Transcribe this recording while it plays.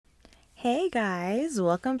Hey guys,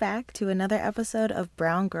 welcome back to another episode of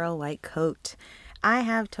Brown Girl White Coat. I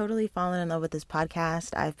have totally fallen in love with this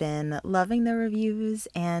podcast. I've been loving the reviews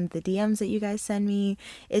and the DMs that you guys send me.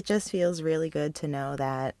 It just feels really good to know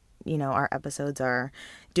that, our episodes are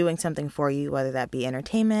doing something for you, whether that be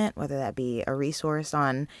entertainment, whether that be a resource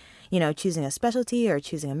on, choosing a specialty or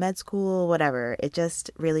choosing a med school, whatever. It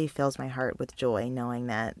just really fills my heart with joy knowing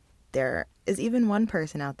that there is even one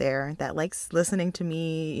person out there that likes listening to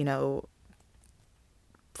me,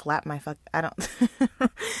 flap my fuck. I don't,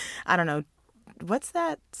 I don't know. What's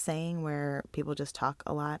that saying where people just talk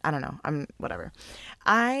a lot? I don't know. Whatever.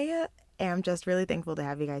 I am just really thankful to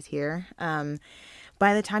have you guys here.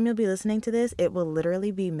 By the time you'll be listening to this, it will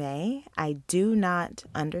literally be May. I do not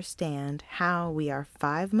understand how we are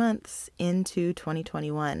 5 months into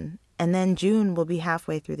 2021. And then June will be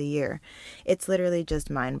halfway through the year. It's literally just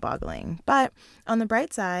mind-boggling. But on the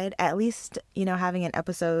bright side, at least, having an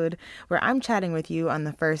episode where I'm chatting with you on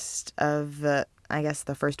the first of, the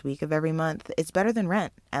first week of every month, it's better than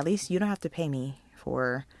rent. At least you don't have to pay me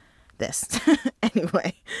for this.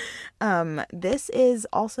 Anyway, this is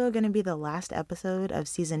also going to be the last episode of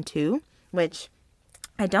season 2, which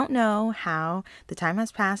I don't know how the time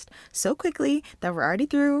has passed so quickly that we're already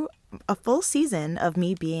through a full season of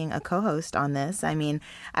me being a co-host on this. I mean,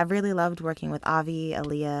 I've really loved working with Avi,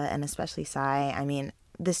 Aaliyah, and especially Sai. I mean,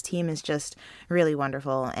 this team is just really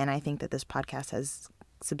wonderful, and I think that this podcast has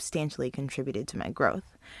substantially contributed to my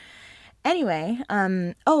growth. Anyway,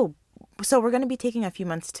 so we're going to be taking a few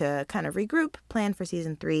months to kind of regroup, plan for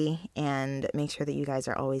season 3, and make sure that you guys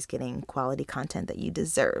are always getting quality content that you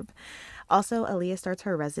deserve. Also, Aaliyah starts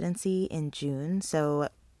her residency in June, so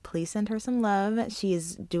please send her some love. She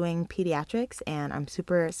is doing pediatrics, and I'm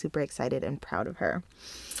super, super excited and proud of her.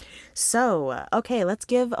 So, okay, let's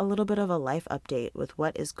give a little bit of a life update with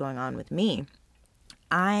what is going on with me.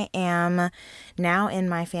 I am now in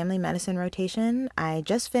my family medicine rotation. I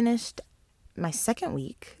just finished my second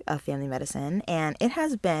week of family medicine, and it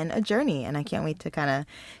has been a journey, and I can't wait to kind of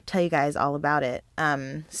tell you guys all about it.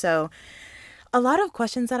 So a lot of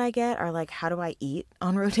questions that I get are like, how do I eat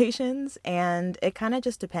on rotations? And it kind of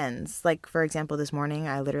just depends. Like, for example, this morning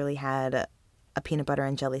I literally had a peanut butter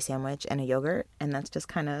and jelly sandwich and a yogurt, and that's just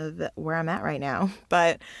kind of where I'm at right now.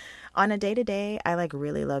 But on a day-to-day, I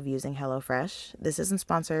really love using HelloFresh. This isn't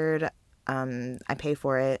sponsored. I pay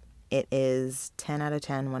for it. It is 10 out of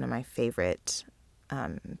 10, one of my favorite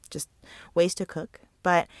just ways to cook.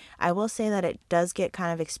 But I will say that it does get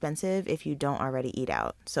kind of expensive if you don't already eat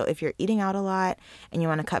out. So if you're eating out a lot and you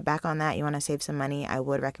want to cut back on that, you want to save some money, I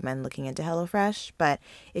would recommend looking into HelloFresh. But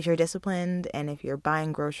if you're disciplined and if you're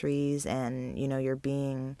buying groceries and, you're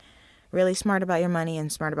being really smart about your money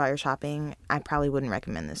and smart about your shopping, I probably wouldn't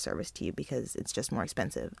recommend this service to you because it's just more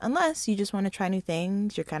expensive. Unless you just want to try new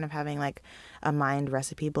things, you're kind of having a mind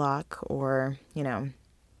recipe block, or,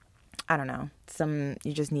 I don't know,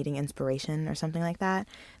 you're just needing inspiration or something like that.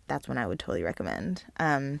 That's when I would totally recommend.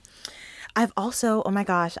 I've also, oh my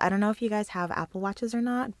gosh, I don't know if you guys have Apple Watches or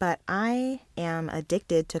not, but I am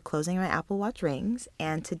addicted to closing my Apple Watch rings.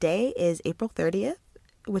 And today is April 30th,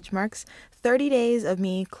 which marks 30 days of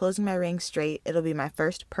me closing my rings straight. It'll be my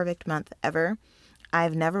first perfect month ever.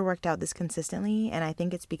 I've never worked out this consistently, and I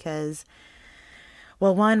think it's because,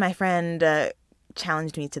 well, one, my friend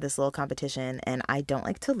challenged me to this little competition, and I don't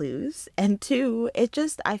like to lose. And two,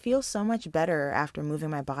 I feel so much better after moving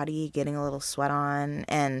my body, getting a little sweat on.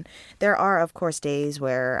 And there are, of course, days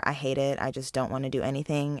where I hate it. I just don't want to do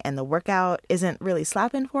anything, and the workout isn't really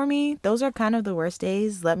slapping for me. Those are kind of the worst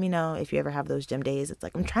days. Let me know if you ever have those gym days. It's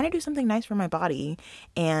like, I'm trying to do something nice for my body,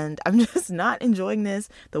 and I'm just not enjoying this.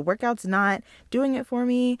 The workout's not doing it for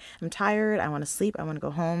me. I'm tired. I want to sleep. I want to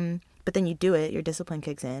go home. But then you do it, your discipline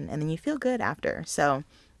kicks in, and then you feel good after. So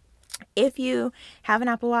if you have an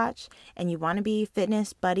Apple Watch and you want to be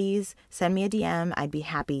fitness buddies, send me a DM. I'd be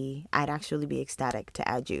happy. I'd actually be ecstatic to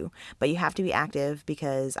add you. But you have to be active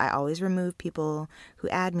because I always remove people who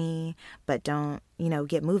add me but don't,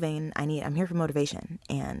 get moving. I'm here for motivation,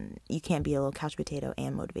 and you can't be a little couch potato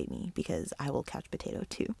and motivate me because I will couch potato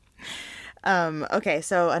too. Okay,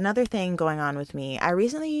 so another thing going on with me, I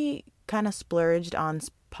recently kind of splurged on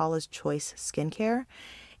Paula's Choice skincare.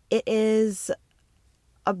 It is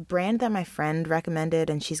a brand that my friend recommended,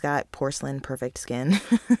 and she's got porcelain perfect skin.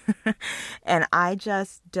 And I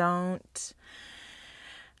just don't,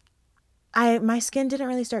 my skin didn't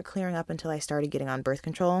really start clearing up until I started getting on birth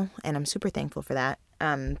control, and I'm super thankful for that.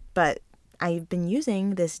 But I've been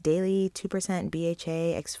using this daily 2%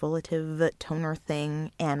 BHA exfoliative toner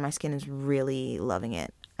thing, and my skin is really loving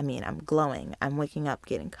it. I mean, I'm glowing. I'm waking up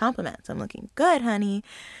getting compliments. I'm looking good, honey.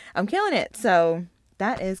 I'm killing it. So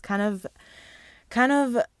that is kind of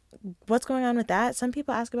what's going on with that. Some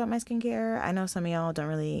people ask about my skincare. I know some of y'all don't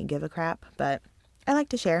really give a crap, but I like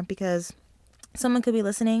to share because someone could be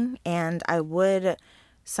listening, and I would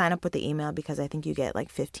sign up with the email because I think you get like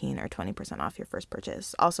 15 or 20% off your first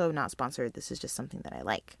purchase. Also not sponsored. This is just something that I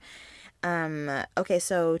like. Okay,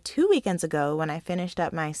 so 2 weekends ago when I finished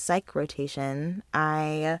up my psych rotation,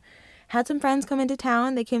 I had some friends come into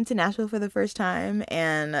town. They came to Nashville for the first time,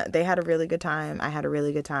 and they had a really good time. I had a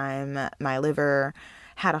really good time. My liver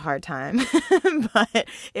had a hard time, but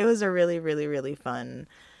it was a really, really, really fun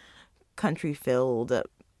country-filled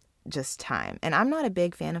just time. And I'm not a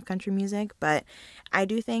big fan of country music, but I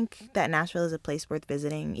do think that Nashville is a place worth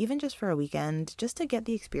visiting, even just for a weekend, just to get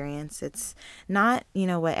the experience. It's not,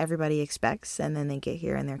 what everybody expects, and then they get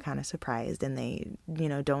here and they're kind of surprised, and they,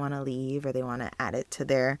 don't want to leave, or they want to add it to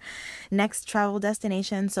their next travel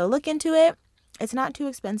destination. So look into it. It's not too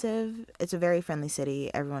expensive. It's a very friendly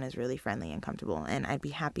city. Everyone is really friendly and comfortable, and I'd be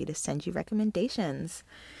happy to send you recommendations.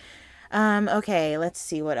 Okay, let's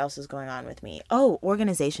see what else is going on with me. Oh,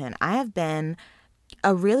 organization. I have been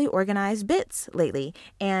a really organized bits lately,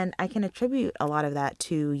 and I can attribute a lot of that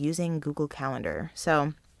to using Google Calendar.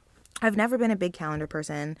 So I've never been a big calendar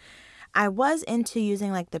person. I was into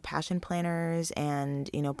using like the passion planners and,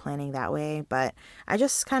 planning that way, but I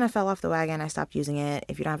just kind of fell off the wagon. I stopped using it.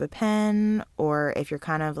 If you don't have a pen, or if you're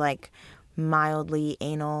kind of like mildly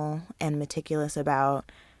anal and meticulous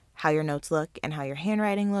about how your notes look and how your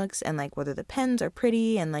handwriting looks, and like whether the pens are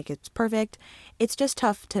pretty and like it's perfect, it's just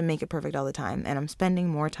tough to make it perfect all the time. And I'm spending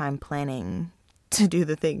more time planning to do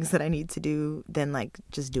the things that I need to do than like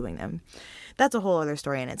just doing them. That's a whole other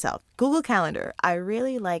story in itself. Google Calendar. I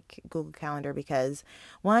really like Google Calendar because,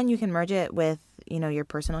 one, you can merge it with, your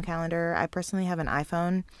personal calendar. I personally have an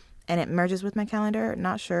iPhone and it merges with my calendar.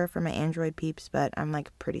 Not sure for my Android peeps, but I'm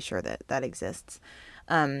like pretty sure that exists.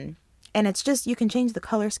 And it's just, you can change the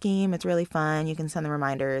color scheme. It's really fun. You can send the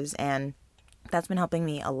reminders, and that's been helping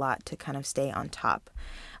me a lot to kind of stay on top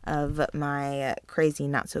of my crazy,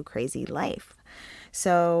 not so crazy life.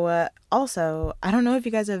 So also, I don't know if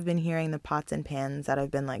you guys have been hearing the pots and pans that have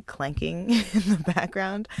been like clanking in the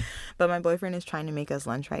background, but my boyfriend is trying to make us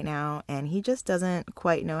lunch right now, and he just doesn't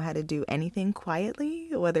quite know how to do anything quietly,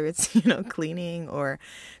 whether it's, cleaning or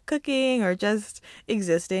cooking or just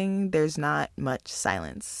existing. There's not much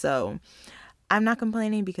silence. So I'm not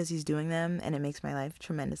complaining because he's doing them, and it makes my life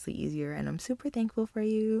tremendously easier, and I'm super thankful for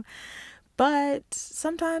you. But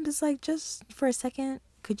sometimes it's like, just for a second,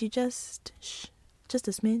 could you just shh? Just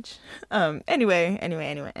a smidge.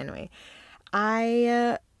 Anyway.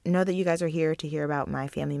 I know that you guys are here to hear about my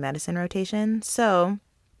family medicine rotation, so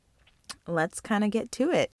let's kind of get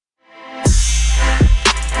to it.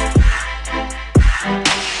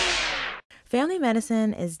 Family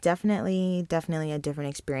medicine is definitely a different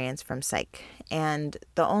experience from psych. And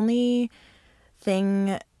the only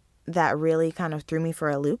thing that really kind of threw me for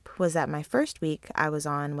a loop was that my first week I was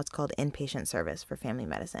on what's called inpatient service for family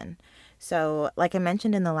medicine. So like I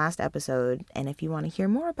mentioned in the last episode, and if you want to hear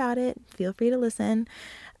more about it, feel free to listen.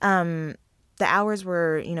 The hours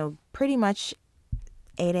were, pretty much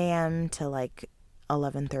 8 a.m. to like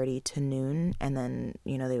 11:30 to noon. And then,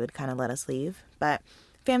 they would kind of let us leave. But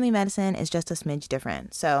family medicine is just a smidge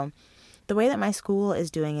different. So the way that my school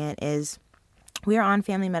is doing it is we are on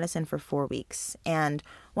family medicine for 4 weeks, and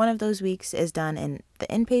one of those weeks is done in the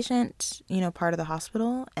inpatient, part of the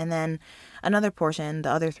hospital, and then another portion, the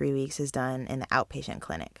other 3 weeks, is done in the outpatient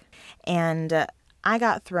clinic. And I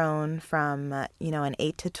got thrown from, an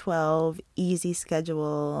 8 to 12 easy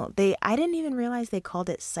schedule. I didn't even realize they called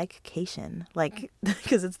it psychcation, like,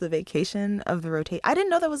 because it's the vacation of the rotation. I didn't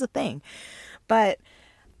know that was a thing, but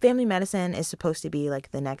family medicine is supposed to be like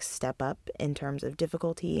the next step up in terms of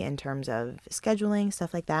difficulty, in terms of scheduling,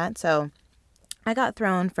 stuff like that. So I got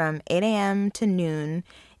thrown from 8 a.m. to noon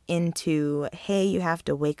into, hey, you have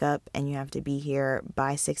to wake up and you have to be here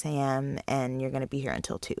by 6 a.m. and you're going to be here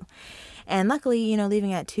until 2. And luckily,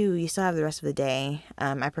 leaving at 2, you still have the rest of the day.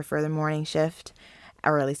 I prefer the morning shift,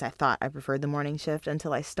 or at least I thought I preferred the morning shift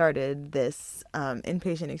until I started this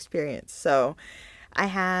inpatient experience. So I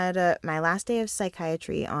had my last day of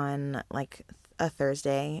psychiatry on like a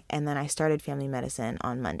Thursday, and then I started family medicine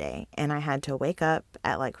on Monday, and I had to wake up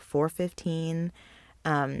at like 4:15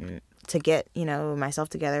 to get, myself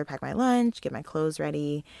together, pack my lunch, get my clothes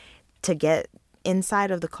ready, to get inside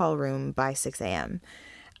of the call room by 6 a.m.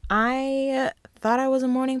 I thought I was a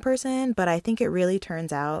morning person, but I think it really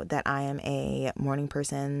turns out that I am a morning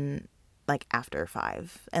person like after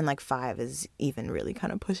 5, and like 5 is even really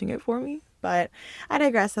kind of pushing it for me. But I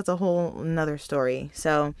digress. That's a whole nother story.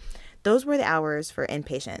 So those were the hours for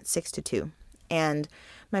inpatient, 6 to 2. And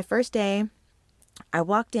my first day, I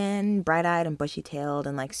walked in bright-eyed and bushy-tailed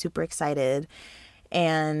and like super excited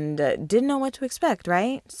and didn't know what to expect,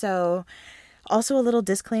 right? So also a little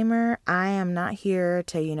disclaimer, I am not here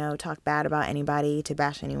to, talk bad about anybody, to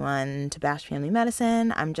bash anyone, to bash family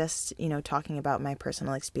medicine. I'm just, talking about my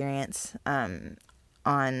personal experience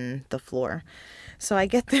on the floor. So I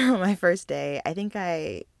get there on my first day. I think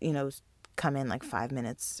I, come in like 5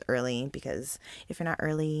 minutes early, because if you're not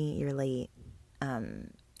early, you're late.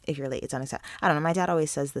 If you're late, it's unacceptable. I don't know. My dad always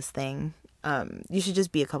says this thing. You should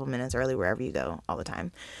just be a couple minutes early wherever you go all the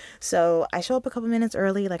time. So I show up a couple minutes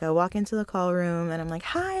early. Like, I walk into the call room and I'm like,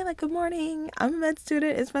 hi, like, good morning. I'm a med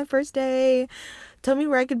student. It's my first day. Tell me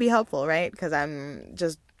where I could be helpful, right? Because I'm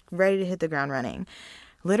just ready to hit the ground running.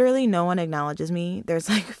 Literally no one acknowledges me. There's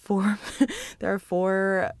like there are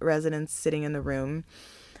 4 residents sitting in the room.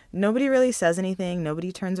 Nobody really says anything.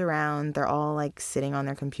 Nobody turns around. They're all like sitting on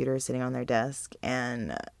their computer, sitting on their desk.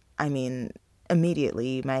 And I mean,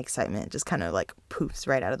 immediately my excitement just kind of like poofs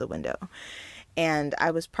right out of the window. And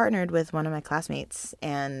I was partnered with one of my classmates,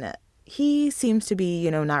 and he seems to be,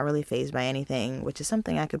 not really fazed by anything, which is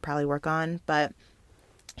something I could probably work on. But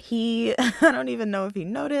I don't even know if he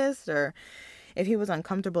noticed or if he was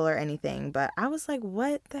uncomfortable or anything. But I was like,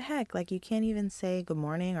 what the heck? Like, you can't even say good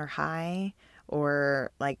morning or hi,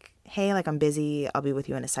 or like, hey, like, I'm busy, I'll be with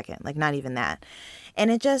you in a second. Like, not even that. And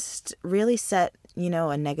it just really set,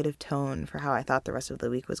 a negative tone for how I thought the rest of the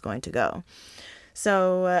week was going to go.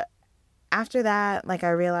 So after that, like,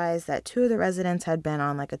 I realized that 2 of the residents had been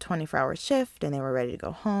on like a 24-hour shift and they were ready to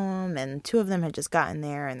go home, and 2 of them had just gotten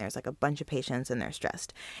there, and there's like a bunch of patients and they're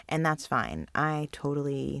stressed. And that's fine. I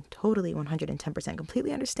totally 110%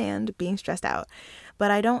 completely understand being stressed out.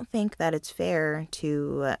 But I don't think that it's fair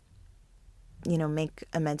to make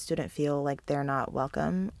a med student feel like they're not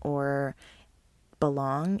welcome or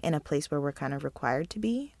belong in a place where we're kind of required to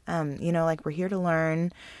be. Like, we're here to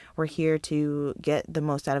learn. We're here to get the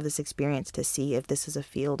most out of this experience, to see if this is a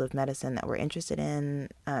field of medicine that we're interested in,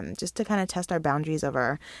 just to kind of test our boundaries of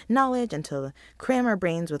our knowledge and to cram our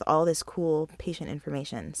brains with all this cool patient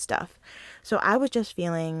information stuff. So I was just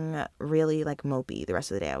feeling really like mopey the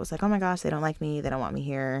rest of the day. I was like, oh my gosh, they don't like me. They don't want me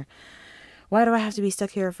here. Why do I have to be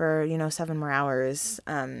stuck here for, 7 more hours?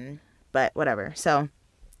 But whatever. So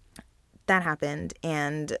that happened.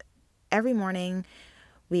 And every morning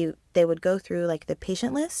they would go through like the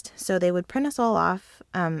patient list. So they would print us all off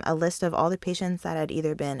a list of all the patients that had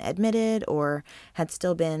either been admitted or had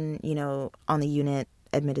still been, on the unit,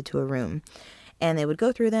 admitted to a room. And they would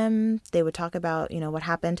go through them. They would talk about, what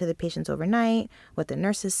happened to the patients overnight, what the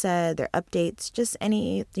nurses said, their updates, just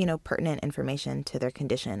any, pertinent information to their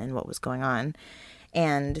condition and what was going on.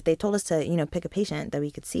 And they told us to, pick a patient that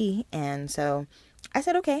we could see. And so I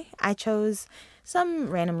said, okay. I chose some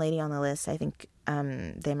random lady on the list. I think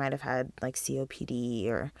they might have had like COPD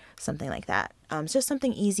or something like that. It's just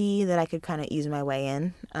something easy that I could kind of ease my way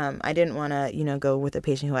in. I didn't want to, go with a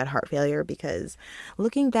patient who had heart failure, because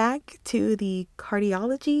looking back to the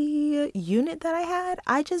cardiology unit that I had,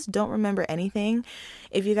 I just don't remember anything.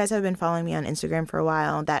 If you guys have been following me on Instagram for a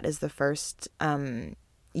while, that is the first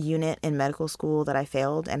unit in medical school that I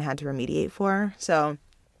failed and had to remediate for. So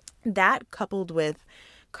that, coupled with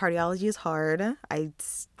cardiology is hard. I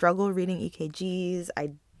struggle reading EKGs.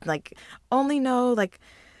 I only know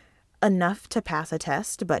enough to pass a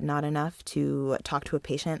test, but not enough to talk to a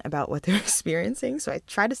patient about what they're experiencing. So I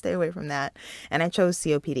try to stay away from that. And I chose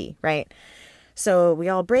COPD, right? So we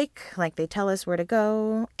all break, they tell us where to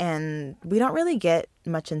go, and we don't really get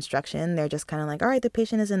much instruction. They're just kind of like, all right, the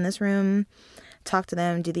patient is in this room, talk to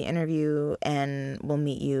them, do the interview, and we'll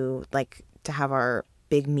meet you to have our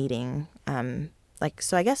big meeting.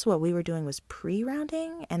 So I guess what we were doing was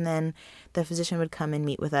pre-rounding, and then the physician would come and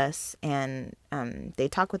meet with us, and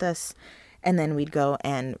they'd talk with us, and then we'd go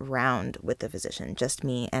and round with the physician, just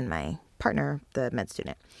me and my partner, the med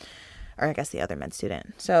student, or I guess the other med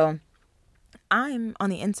student. So I'm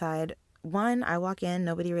on the inside. 1, I walk in,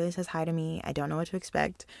 nobody really says hi to me. I don't know what to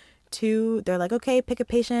expect. 2, they're like, okay, pick a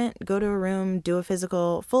patient, go to a room, do a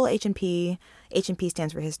physical, full H&P. H&P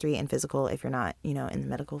stands for history and physical if you're not, in the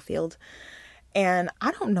medical field. And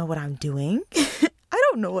I don't know what I'm doing. I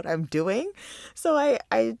don't know what I'm doing. So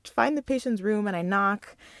I find the patient's room and I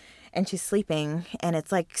knock, and she's sleeping, and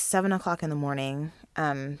it's 7 o'clock in the morning.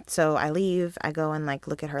 So I leave, I go and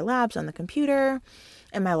look at her labs on the computer,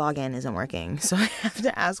 and my login isn't working. So I have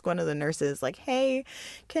to ask one of the nurses, hey,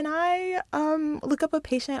 can I look up a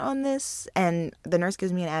patient on this? And the nurse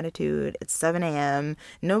gives me an attitude. It's 7 a.m.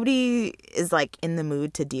 Nobody is in the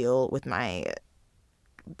mood to deal with my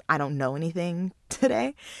I don't know anything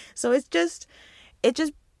today. So it just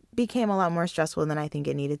became a lot more stressful than I think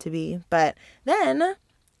it needed to be. But then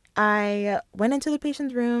I went into the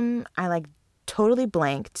patient's room. I like totally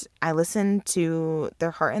blanked. I listened to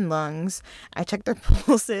their heart and lungs. I checked their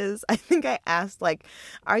pulses. I think I asked, like,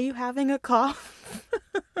 are you having a cough?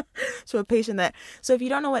 To a patient that, so if you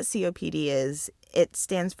don't know what COPD is, it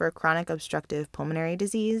stands for chronic obstructive pulmonary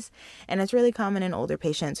disease. And it's really common in older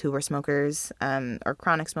patients who were smokers, or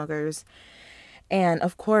chronic smokers. And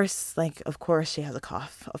of course she has a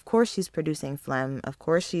cough. Of course she's producing phlegm. Of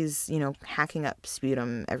course she's, hacking up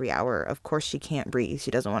sputum every hour. Of course she can't breathe.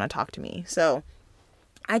 She doesn't want to talk to me. So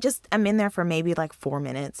I'm in there for maybe like 4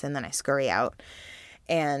 minutes and then I scurry out.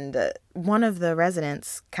 And one of the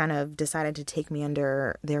residents kind of decided to take me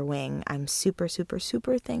under their wing. I'm super, super,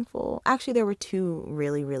 super thankful. Actually, there were 2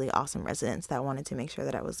 really, really awesome residents that wanted to make sure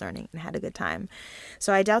that I was learning and had a good time.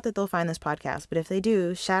 So I doubt that they'll find this podcast, but if they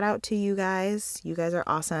do, shout out to you guys. You guys are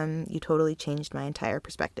awesome. You totally changed my entire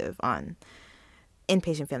perspective on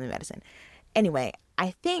inpatient family medicine. Anyway,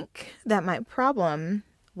 I think that my problem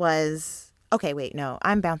was, okay, wait, no,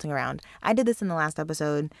 I'm bouncing around. I did this in the last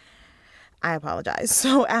episode. I apologize.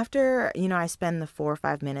 So after, I spend the 4 or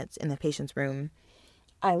 5 minutes in the patient's room,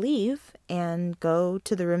 I leave and go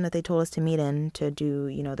to the room that they told us to meet in to do,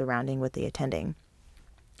 the rounding with the attending.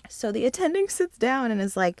 So the attending sits down and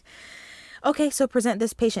is like, okay, so present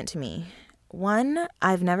this patient to me. One,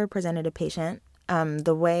 I've never presented a patient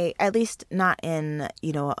the way, at least not in,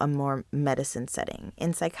 a more medicine setting.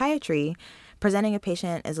 In psychiatry, presenting a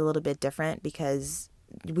patient is a little bit different because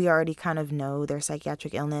we already kind of know their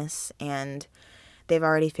psychiatric illness and they've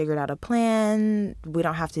already figured out a plan. We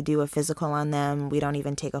don't have to do a physical on them. We don't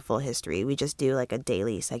even take a full history. We just do like a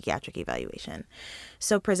daily psychiatric evaluation.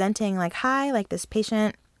 So presenting like, hi, like this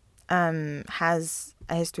patient has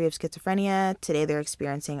a history of schizophrenia. Today they're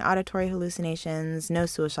experiencing auditory hallucinations, no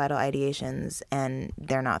suicidal ideations, and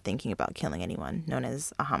they're not thinking about killing anyone, known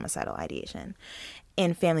as a homicidal ideation.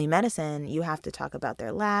 In family medicine, you have to talk about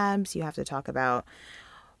their labs. You have to talk about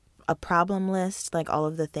a problem list, like all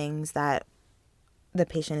of the things that the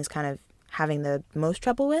patient is kind of having the most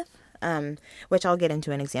trouble with, which I'll get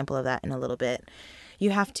into an example of that in a little bit.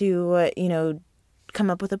 You have to, come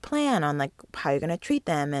up with a plan on like how you're going to treat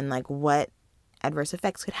them and like what adverse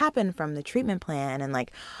effects could happen from the treatment plan and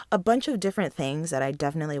like a bunch of different things that I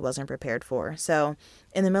definitely wasn't prepared for. So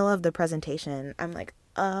in the middle of the presentation, I'm like,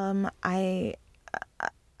 I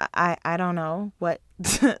don't know what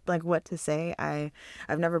like what to say.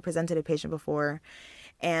 I've never presented a patient before,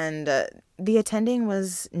 and the attending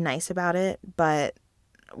was nice about it, but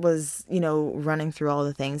was running through all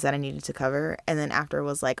the things that I needed to cover, and then after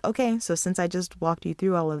was like, okay, so since I just walked you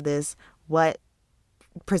through all of this, what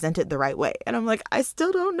presented the right way? And I'm like, I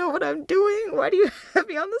still don't know what I'm doing. Why do you have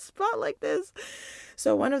me on the spot like this?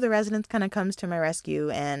 So one of the residents kind of comes to my rescue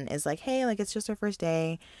and is like, hey, like it's just her first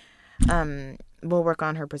day. We'll work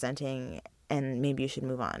on her presenting and maybe you should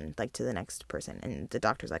move on like to the next person. And the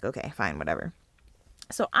doctor's like, okay, fine, whatever.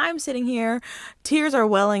 So I'm sitting here, tears are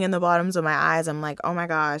welling in the bottoms of my eyes. I'm like, oh my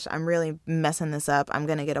gosh, I'm really messing this up. I'm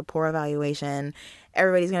going to get a poor evaluation.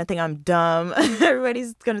 Everybody's going to think I'm dumb.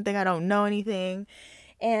 Everybody's going to think I don't know anything.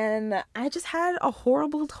 And I just had a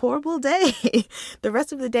horrible, horrible day. The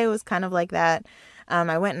rest of the day was kind of like that.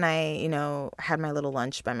 I went and I, had my little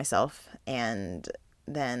lunch by myself, and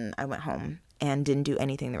then I went home and didn't do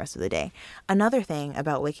anything the rest of the day. Another thing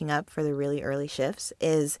about waking up for the really early shifts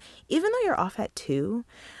is even though you're off at 2,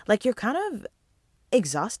 like you're kind of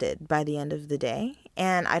exhausted by the end of the day.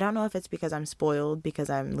 And I don't know if it's because I'm spoiled because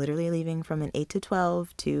I'm literally leaving from an 8 to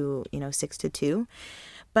 12 to, 6 to 2.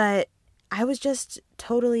 But I was just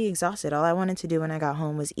totally exhausted. All I wanted to do when I got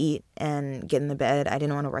home was eat and get in the bed. I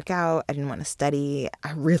didn't want to work out. I didn't want to study.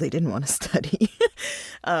 I really didn't want to study.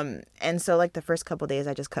 And so like the first couple days,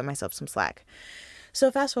 I just cut myself some slack. So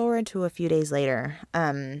fast forward to a few days later,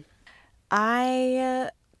 I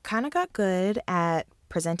kind of got good at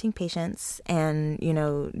presenting patients and,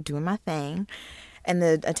 doing my thing. And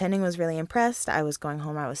the attending was really impressed. I was going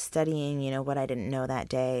home. I was studying, what I didn't know that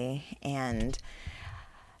day. And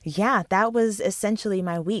yeah, that was essentially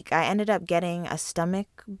my week. I ended up getting a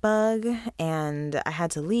stomach bug and I had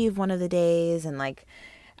to leave one of the days and like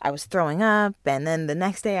I was throwing up, and then the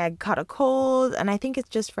next day I caught a cold, and I think it's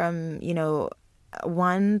just from,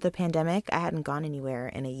 one, the pandemic. I hadn't gone anywhere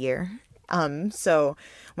in a year. So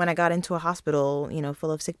when I got into a hospital,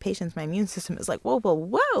 full of sick patients, my immune system is like,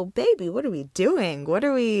 whoa, baby, what are we doing? What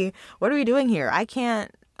are we doing here? I can't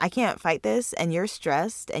fight this, and you're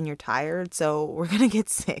stressed and you're tired, so we're going to get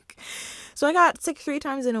sick. So I got sick 3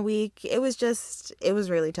 times in a week. It was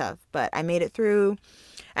really tough, but I made it through.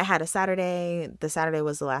 I had a Saturday. The Saturday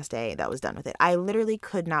was the last day that was done with it. I literally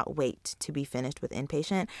could not wait to be finished with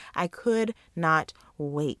inpatient. I could not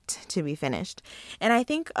wait to be finished. And I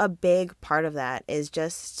think a big part of that is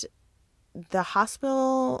just the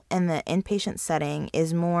hospital and the inpatient setting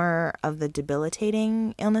is more of the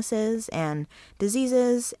debilitating illnesses and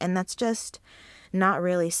diseases, and that's just not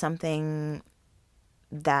really something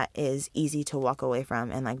that is easy to walk away from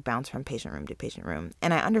and like bounce from patient room to patient room.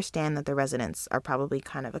 And I understand that the residents are probably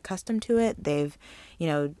kind of accustomed to it. They've,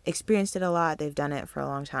 experienced it a lot. They've done it for a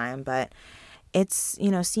long time, but it's,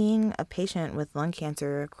 seeing a patient with lung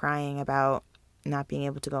cancer crying about not being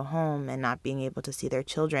able to go home and not being able to see their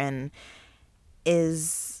children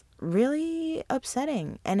is really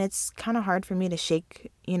upsetting. And it's kind of hard for me to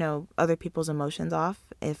shake, other people's emotions off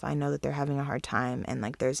if I know that they're having a hard time and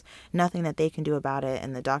like there's nothing that they can do about it,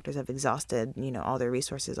 and the doctors have exhausted, all their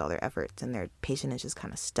resources, all their efforts, and their patient is just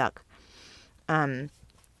kind of stuck. And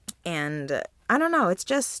I don't know,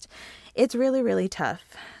 it's really, really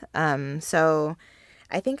tough. So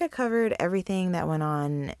I think I covered everything that went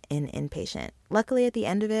on in inpatient. Luckily, at the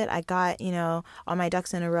end of it, I got, all my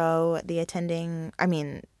ducks in a row. The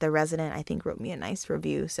resident, I think, wrote me a nice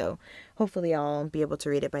review. So hopefully I'll be able to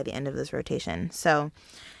read it by the end of this rotation. So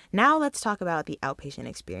now let's talk about the outpatient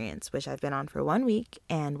experience, which I've been on for 1 week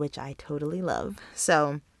and which I totally love.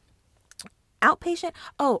 So outpatient.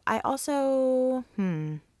 Oh, I also,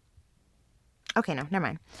 okay, no, never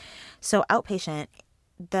mind. So outpatient,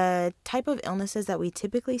 the type of illnesses that we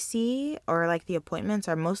typically see or like the appointments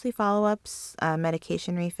are mostly follow-ups,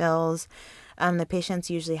 medication refills. The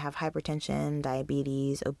patients usually have hypertension,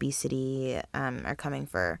 diabetes, obesity, are coming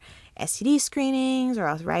for STD screenings or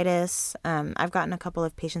arthritis. I've gotten a couple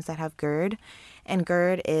of patients that have GERD, and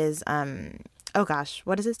GERD is,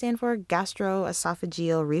 what does it stand for?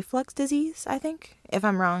 Gastroesophageal reflux disease, I think. If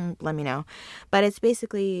I'm wrong, let me know. But it's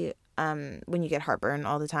basically when you get heartburn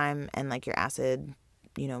all the time and like your acid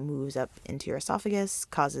moves up into your esophagus,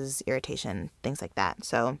 causes irritation, things like that.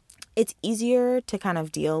 So it's easier to kind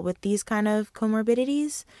of deal with these kind of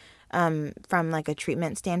comorbidities from like a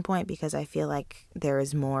treatment standpoint, because I feel like there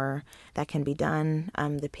is more that can be done.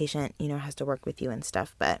 The patient, has to work with you and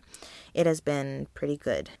stuff, but it has been pretty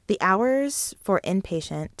good. The hours for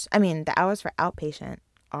outpatient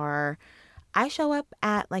are, I show up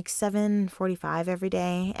at like 7:45 every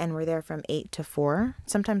day, and we're there from 8 to 4,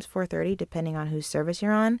 sometimes 4:30, depending on whose service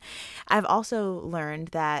you're on. I've also learned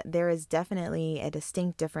that there is definitely a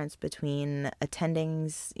distinct difference between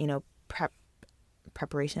attendings,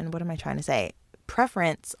 preparation. What am I trying to say?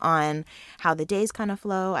 Preference on how the days kind of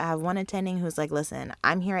flow. I have one attending who's like, listen,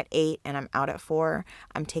 I'm here at 8 and I'm out at 4.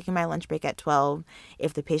 I'm taking my lunch break at 12.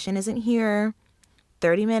 If the patient isn't here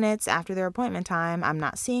 30 minutes after their appointment time, I'm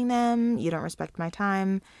not seeing them. You don't respect my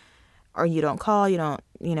time, or you don't call, you don't,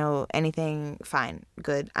 anything. Fine,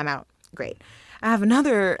 good, I'm out. Great. I have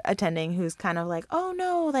another attending who's kind of like, oh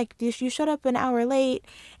no, like you showed up an hour late,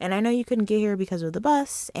 and I know you couldn't get here because of the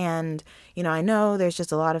bus, and I know there's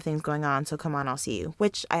just a lot of things going on, so come on, I'll see you,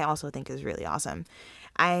 which I also think is really awesome.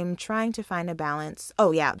 I'm trying to find a balance.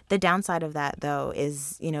 Oh yeah, the downside of that though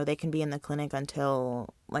is, they can be in the clinic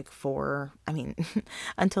until like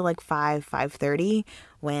until like 5:30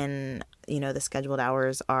 when, the scheduled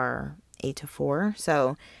hours are 8 to 4.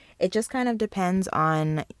 So it just kind of depends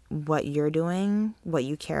on what you're doing, what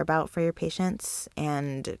you care about for your patients,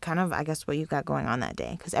 and kind of, I guess, what you've got going on that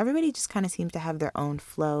day. Because everybody just kind of seems to have their own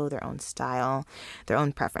flow, their own style, their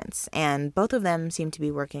own preference. And both of them seem to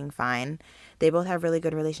be working fine. They both have really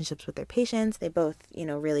good relationships with their patients. They both,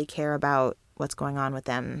 really care about what's going on with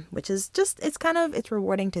them, which is just, it's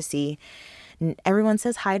rewarding to see. Everyone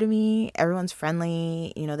says hi to me. Everyone's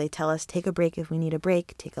friendly. They tell us take a break if we need a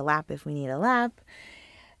break, take a lap if we need a lap.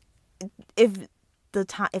 If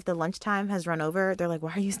the lunchtime has run over, they're like,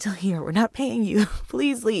 why are you still here? We're not paying you.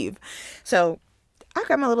 Please leave. So I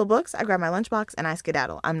grab my little books, I grab my lunchbox, and I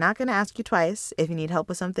skedaddle. I'm not going to ask you twice if you need help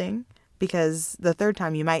with something, because the third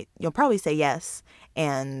time you'll probably say yes.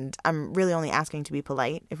 And I'm really only asking to be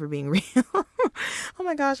polite if we're being real. Oh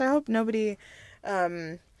my gosh. I hope nobody,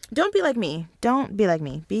 don't be like me. Don't be like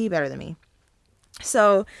me. Be better than me.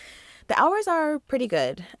 So the hours are pretty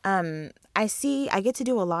good. I get to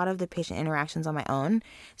do a lot of the patient interactions on my own.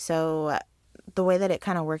 So the way that it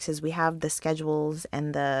kind of works is we have the schedules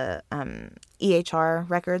and the EHR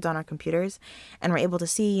records on our computers, and we're able to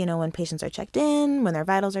see, when patients are checked in, when their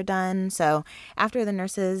vitals are done. So after the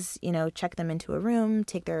nurses, check them into a room,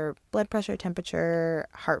 take their blood pressure, temperature,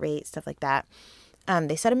 heart rate, stuff like that.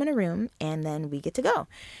 They set them in a room and then we get to go.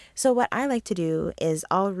 So what I like to do is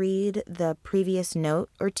I'll read the previous note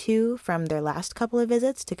or two from their last couple of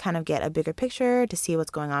visits to kind of get a bigger picture to see what's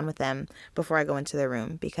going on with them before I go into their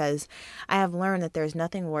room, because I have learned that there's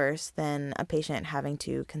nothing worse than a patient having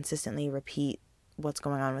to consistently repeat what's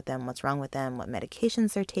going on with them, what's wrong with them, what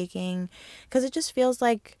medications they're taking, because it just feels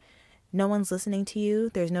like no one's listening to you.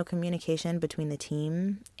 There's no communication between the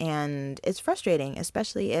team, and it's frustrating,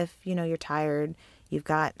 especially if, you're tired, you've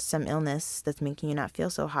got some illness that's making you not feel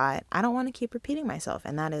so hot. I don't want to keep repeating myself,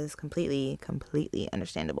 and that is completely, completely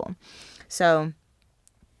understandable. So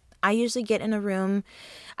I usually get in a room.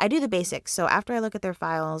 I do the basics. So after I look at their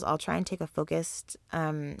files, I'll try and take a focused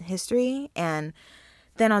history, and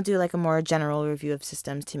then I'll do like a more general review of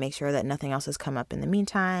systems to make sure that nothing else has come up in the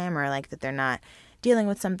meantime, or like that they're not dealing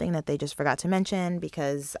with something that they just forgot to mention,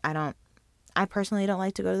 because I personally don't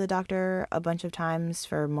like to go to the doctor a bunch of times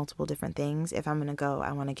for multiple different things. If I'm going to go,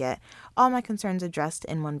 I want to get all my concerns addressed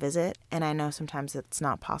in one visit. And I know sometimes it's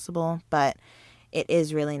not possible, but it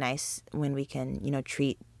is really nice when we can,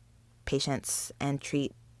 treat patients and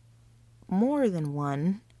treat more than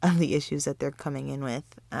one of the issues that they're coming in with,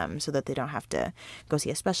 so that they don't have to go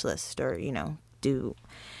see a specialist or, do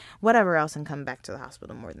whatever else and come back to the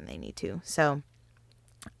hospital more than they need to. So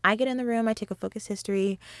I get in the room, I take a focus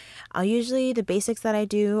history. The basics that I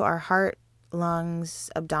do are heart,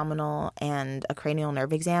 lungs, abdominal, and a cranial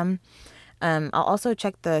nerve exam. I'll also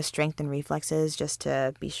check the strength and reflexes just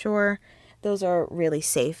to be sure. Those are really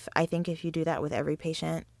safe. I think if you do that with every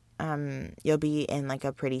patient, you'll be in like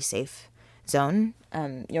a pretty safe zone.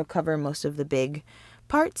 You'll cover most of the big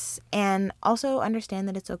parts, and also understand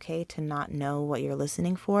that it's okay to not know what you're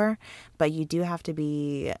listening for, but you do have to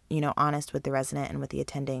be, honest with the resident and with the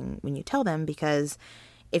attending when you tell them, because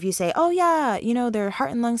if you say, oh yeah, their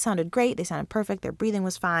heart and lungs sounded great, they sounded perfect, their breathing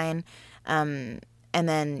was fine, and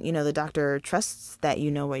then, the doctor trusts that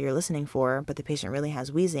you know what you're listening for, but the patient really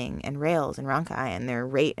has wheezing and rales and rhonchi and their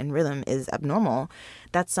rate and rhythm is abnormal,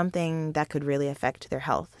 that's something that could really affect their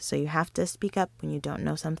health. So you have to speak up when you don't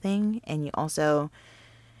know something, and you also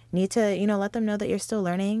need to, let them know that you're still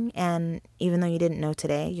learning, and even though you didn't know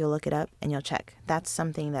today, you'll look it up and you'll check. That's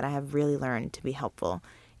something that I have really learned to be helpful.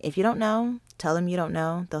 If you don't know, tell them you don't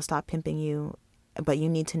know. They'll stop pimping you, but you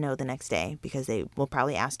need to know the next day, because they will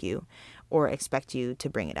probably ask you or expect you to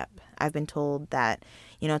bring it up. I've been told that,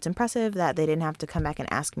 it's impressive that they didn't have to come back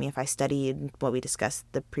and ask me if I studied what we discussed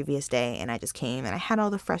the previous day, and I just came and I had all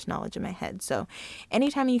the fresh knowledge in my head. So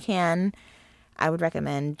anytime you can, I would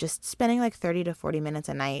recommend just spending like 30 to 40 minutes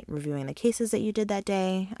a night reviewing the cases that you did that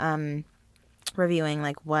day, reviewing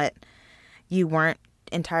like what you weren't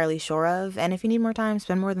entirely sure of. And if you need more time,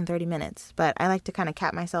 spend more than 30 minutes. But I like to kind of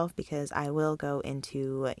cap myself, because I will go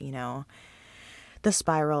into, the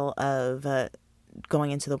spiral of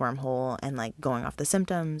going into the wormhole and like going off the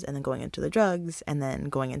symptoms, and then going into the drugs, and then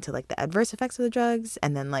going into like the adverse effects of the drugs,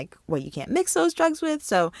 and then like what you can't mix those drugs with.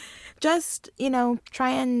 So just, try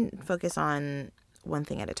and focus on one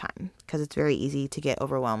thing at a time, because it's very easy to get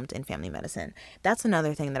overwhelmed in family medicine. That's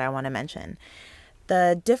another thing that I want to mention.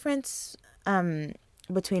 The difference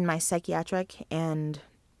between my psychiatric and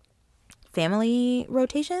family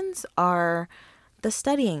rotations are the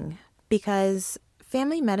studying, because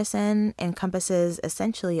family medicine encompasses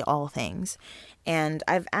essentially all things. And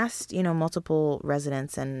I've asked, multiple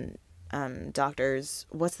residents and doctors,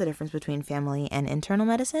 what's the difference between family and internal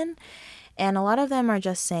medicine? And a lot of them are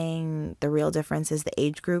just saying the real difference is the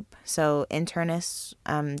age group. So internists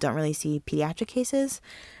don't really see pediatric cases,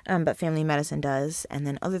 but family medicine does. And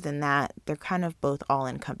then other than that, they're kind of both all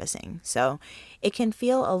encompassing. So it can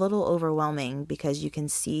feel a little overwhelming, because you can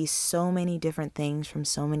see so many different things from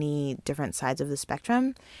so many different sides of the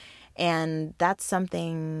spectrum. And that's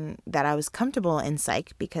something that I was comfortable in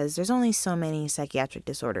psych, because there's only so many psychiatric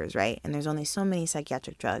disorders, right? And there's only so many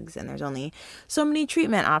psychiatric drugs, and there's only so many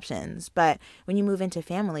treatment options. But when you move into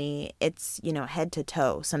family, it's, head to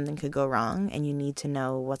toe. Something could go wrong, and you need to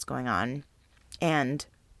know what's going on, and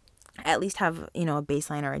at least have, a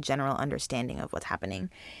baseline or a general understanding of what's happening.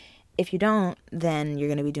 If you don't, then you're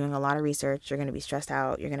going to be doing a lot of research. You're going to be stressed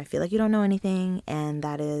out. You're going to feel like you don't know anything, and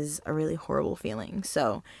that is a really horrible feeling.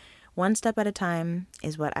 So one step at a time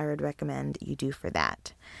is what I would recommend you do for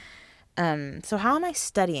that. So how am I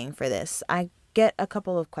studying for this? I get a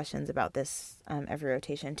couple of questions about this every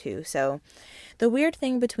rotation too. So the weird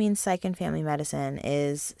thing between psych and family medicine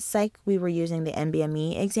is psych, we were using the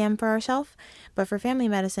NBME exam for ourselves, but for family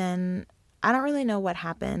medicine, I don't really know what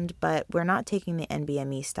happened, but we're not taking the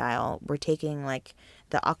NBME style. We're taking like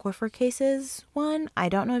the Aquifer cases one. I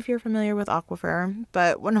don't know if you're familiar with Aquifer,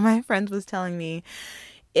 but one of my friends was telling me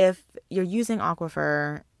if you're using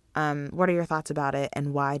Aquifer, what are your thoughts about it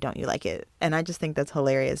and why don't you like it? And I just think that's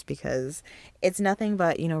hilarious because it's nothing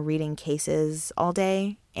but, reading cases all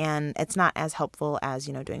day, and it's not as helpful as,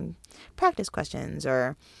 doing practice questions,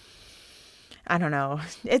 or I don't know.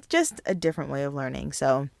 It's just a different way of learning.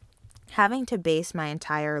 So having to base my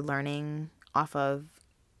entire learning off of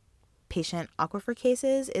patient Aquifer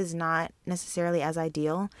cases is not necessarily as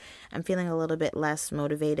ideal. I'm feeling a little bit less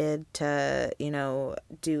motivated to,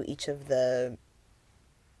 do each of the,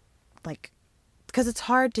 because it's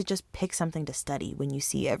hard to just pick something to study when you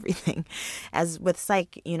see everything. As with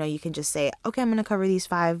psych, you can just say, okay, I'm going to cover these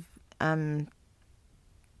 5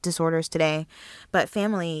 disorders today. But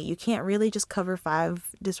family, you can't really just cover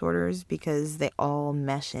 5 disorders because they all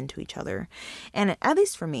mesh into each other. And at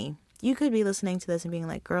least for me, you could be listening to this and being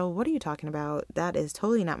like, girl, what are you talking about? That is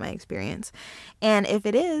totally not my experience. And if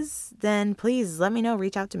it is, then please let me know.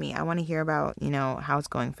 Reach out to me. I want to hear about, how it's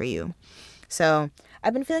going for you. So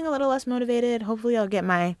I've been feeling a little less motivated. Hopefully I'll get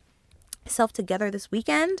myself together this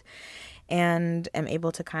weekend and am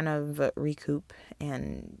able to kind of recoup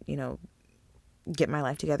and, get my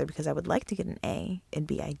life together, because I would like to get an A. It'd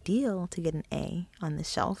be ideal to get an A on the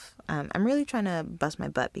shelf. I'm really trying to bust my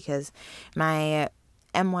butt because my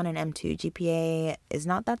M1 and M2 GPA is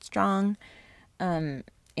not that strong. And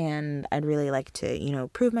I'd really like to,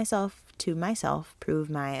 prove myself to myself, prove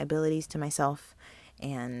my abilities to myself.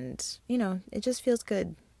 And, it just feels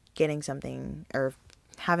good getting something or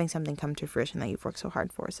having something come to fruition that you've worked so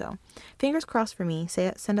hard for. So fingers crossed for me.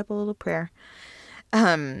 Send up a little prayer.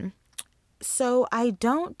 So I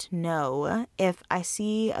don't know if I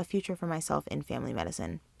see a future for myself in family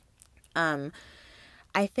medicine.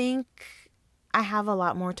 I think I have a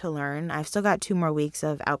lot more to learn. I've still got 2 more weeks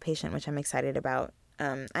of outpatient, which I'm excited about.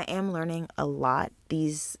 I am learning a lot.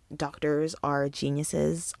 These doctors are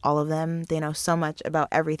geniuses, all of them. They know so much about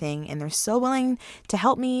everything, and they're so willing to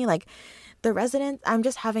help me. Like the residents, I'm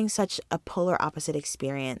just having such a polar opposite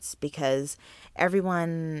experience because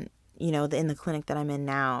everyone, in the clinic that I'm in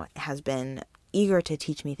now has been eager to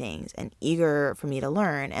teach me things and eager for me to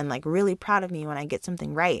learn and really proud of me when I get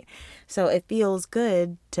something right. So it feels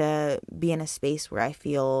good to be in a space where I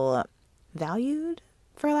feel valued,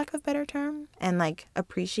 for lack of a better term, and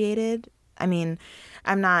appreciated. I mean,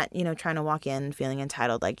 I'm not, trying to walk in feeling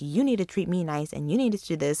entitled, you need to treat me nice and you need to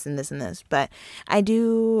do this and this and this. But I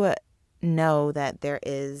do know that there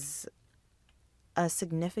is a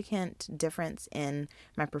significant difference in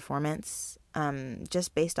my performance,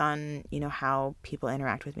 just based on, how people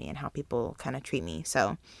interact with me and how people kind of treat me.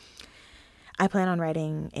 So I plan on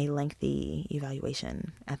writing a lengthy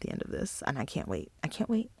evaluation at the end of this, and I can't wait. I'm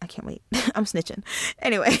snitching.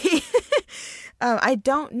 Anyway, I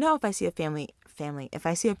don't know if I see if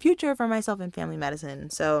I see a future for myself in family medicine.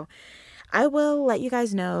 So I will let you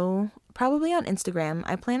guys know probably on Instagram.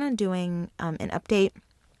 I plan on doing an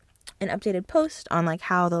updated post on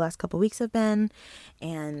how the last couple weeks have been,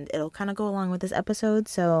 and it'll kind of go along with this episode.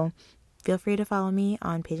 So feel free to follow me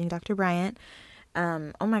on Paging Dr. Bryant.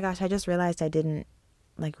 Oh my gosh, I just realized I didn't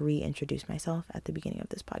reintroduce myself at the beginning of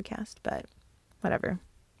this podcast, but whatever.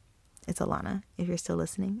 It's Alana. If you're still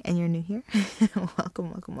listening and you're new here,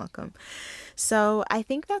 welcome. So I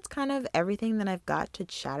think that's kind of everything that I've got to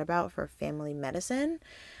chat about for family medicine.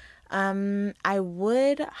 I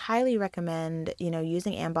would highly recommend,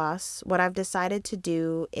 using Amboss. What I've decided to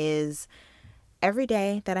do is every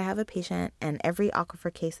day that I have a patient and every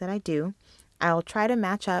Aquifer case that I do, I'll try to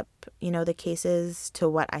match up, the cases to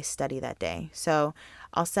what I study that day. So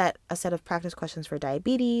I'll set a set of practice questions for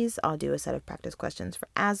diabetes. I'll do a set of practice questions for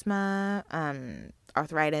asthma,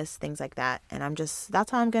 arthritis, things like that. And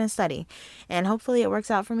that's how I'm going to study. And hopefully it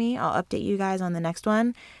works out for me. I'll update you guys on the next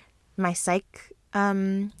one. My psych,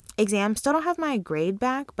 exam, still don't have my grade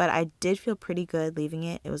back, but I did feel pretty good leaving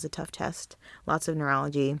it. It was a tough test. Lots of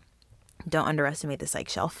neurology. Don't underestimate the psych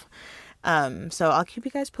shelf. So I'll keep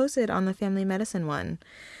you guys posted on the family medicine one.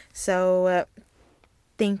 So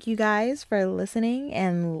thank you guys for listening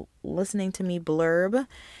and listening to me blurb.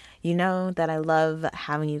 You know that I love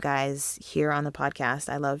having you guys here on the podcast.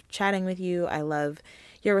 I love chatting with you. I love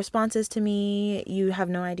your responses to me. You have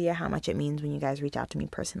no idea how much it means when you guys reach out to me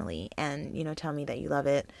personally and, tell me that you love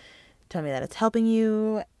it. Tell me that it's helping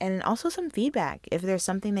you, and also some feedback. If there's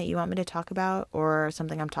something that you want me to talk about or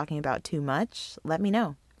something I'm talking about too much, let me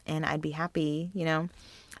know. And I'd be happy,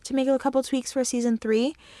 to make a couple tweaks for season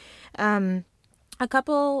 3. A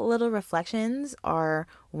couple little reflections are,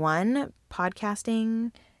 1,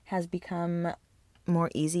 podcasting has become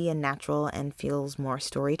more easy and natural and feels more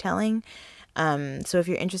storytelling. So if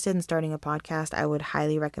you're interested in starting a podcast, I would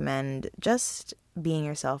highly recommend just being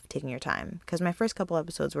yourself, taking your time. Because my first couple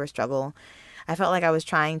episodes were a struggle. I felt like I was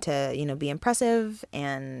trying to, be impressive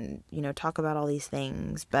and, talk about all these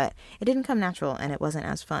things, but it didn't come natural and it wasn't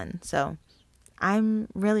as fun. So I'm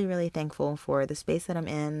really, really thankful for the space that I'm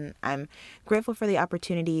in. I'm grateful for the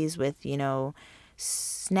opportunities with,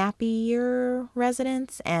 snappier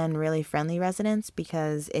residents and really friendly residents,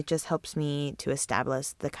 because it just helps me to establish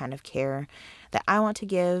the kind of care that I want to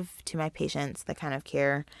give to my patients, the kind of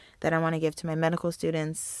care that I want to give to my medical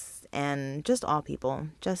students and just all people,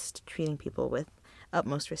 just treating people with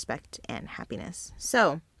utmost respect and happiness.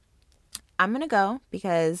 So I'm going to go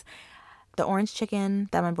because the orange chicken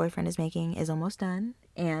that my boyfriend is making is almost done,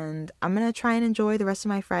 and I'm going to try and enjoy the rest of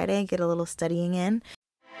my Friday, get a little studying in.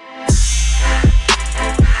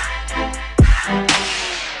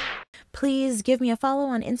 Please give me a follow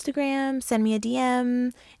on Instagram, send me a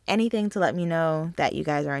DM, anything to let me know that you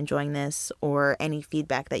guys are enjoying this or any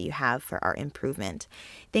feedback that you have for our improvement.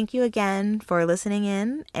 Thank you again for listening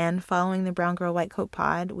in and following the Brown Girl White Coat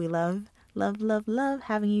Pod. We love, love, love, love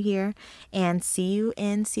having you here, and see you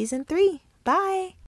in season 3. Bye.